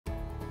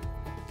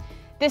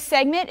This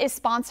segment is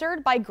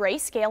sponsored by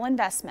Grayscale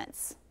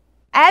Investments.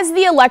 As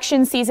the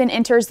election season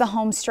enters the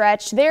home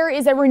stretch, there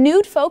is a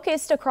renewed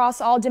focus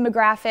across all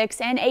demographics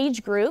and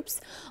age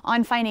groups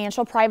on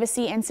financial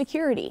privacy and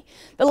security.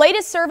 The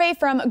latest survey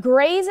from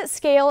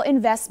Grayscale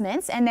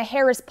Investments and the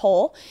Harris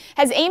Poll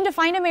has aimed to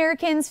find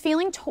Americans'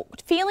 feelings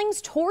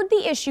toward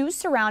the issues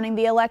surrounding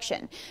the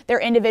election, their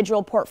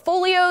individual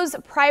portfolios,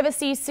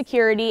 privacy,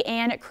 security,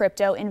 and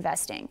crypto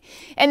investing.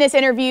 In this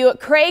interview,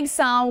 Craig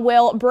Sam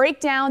will break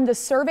down the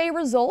survey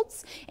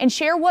results and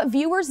share what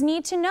viewers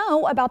need to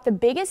know about the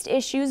biggest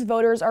issues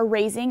voters are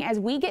raising as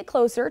we get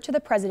closer to the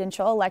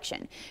presidential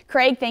election.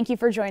 Craig, thank you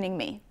for joining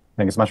me.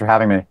 Thank you so much for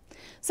having me.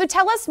 So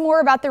tell us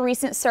more about the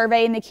recent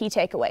survey and the key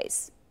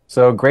takeaways.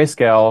 So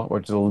Grayscale,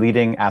 which is a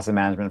leading asset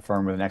management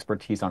firm with an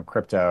expertise on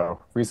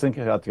crypto, recently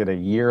conducted a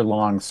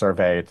year-long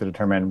survey to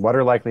determine what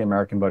are likely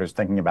American voters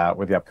thinking about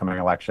with the upcoming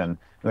election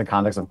in the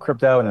context of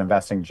crypto and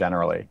investing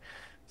generally.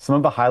 Some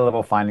of the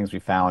high-level findings we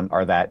found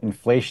are that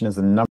inflation is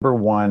the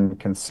 #1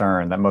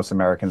 concern that most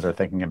Americans are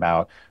thinking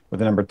about, with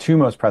the #2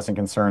 most pressing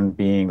concern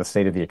being the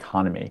state of the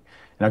economy.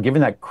 Now,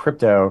 given that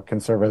crypto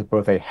can serve as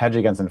both a hedge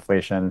against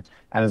inflation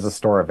and as a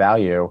store of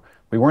value,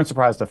 we weren't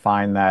surprised to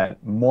find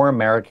that more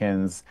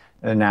Americans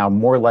are now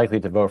more likely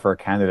to vote for a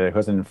candidate who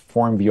has an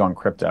informed view on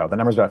crypto. The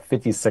number is about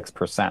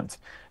 56%.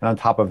 And on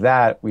top of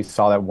that, we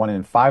saw that 1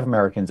 in 5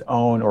 Americans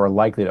own or are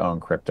likely to own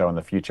crypto in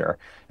the future.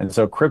 And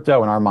so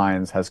crypto, in our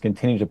minds, has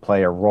continued to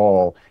play a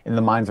role in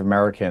the minds of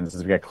Americans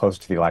as we get closer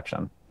to the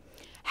election.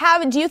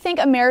 Do you think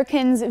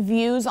Americans'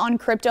 views on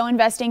crypto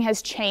investing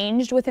has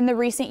changed within the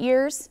recent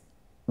years?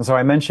 And so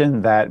I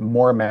mentioned that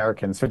more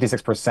Americans,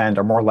 56%,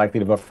 are more likely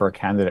to vote for a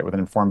candidate with an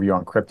informed view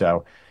on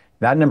crypto.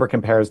 That number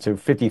compares to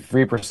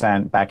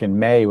 53% back in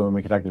May when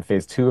we conducted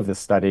phase 2 of this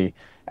study,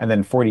 and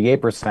then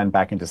 48%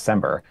 back in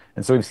December.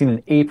 And so we've seen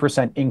an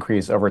 8%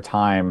 increase over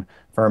time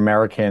for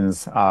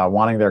Americans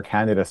wanting their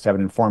candidates to have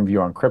an informed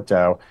view on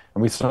crypto.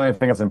 And we certainly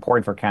think it's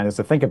important for candidates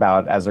to think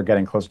about as they're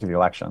getting closer to the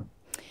election.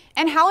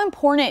 And how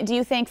important do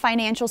you think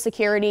financial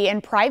security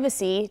and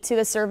privacy to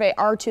the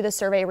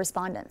survey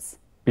respondents?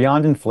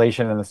 Beyond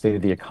inflation and the state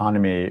of the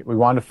economy, we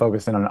wanted to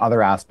focus in on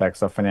other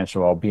aspects of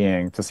financial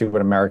well-being to see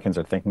what Americans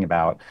are thinking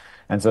about.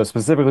 And so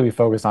specifically, we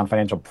focused on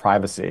financial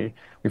privacy.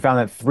 We found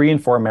that 3 in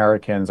 4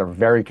 Americans are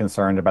very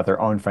concerned about their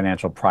own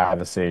financial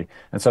privacy.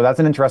 And so that's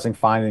an interesting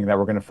finding that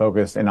we're going to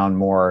focus in on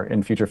more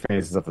in future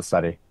phases of the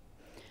study.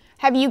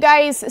 Have you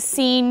guys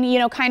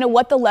seen, kind of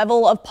what the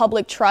level of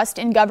public trust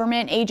in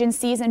government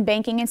agencies and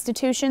banking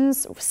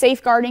institutions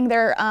safeguarding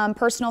their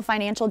personal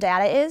financial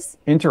data is?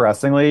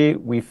 Interestingly,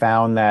 we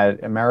found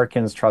that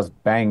Americans trust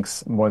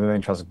banks more than they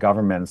trust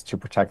governments to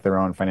protect their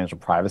own financial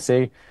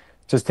privacy.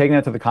 Just taking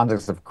that to the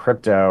context of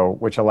crypto,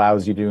 which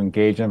allows you to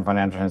engage in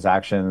financial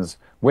transactions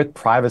with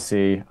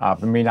privacy,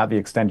 but may not the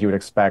extent you would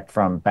expect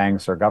from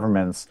banks or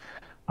governments.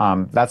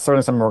 That's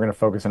certainly something we're going to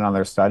focus in on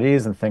their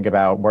studies and think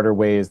about what are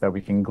ways that we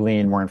can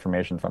glean more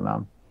information from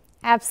them.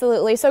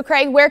 Absolutely. So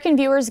Craig, where can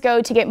viewers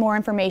go to get more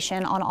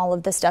information on all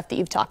of the stuff that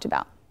you've talked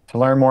about? To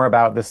learn more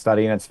about this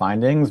study and its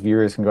findings,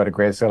 viewers can go to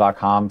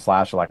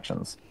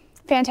grayscale.com/elections.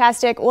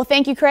 Fantastic. Well,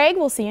 thank you, Craig.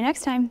 We'll see you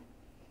next time.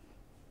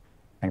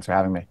 Thanks for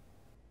having me.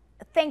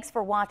 Thanks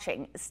for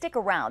watching. Stick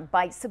around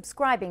by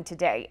subscribing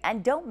today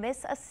and don't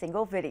miss a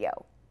single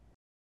video.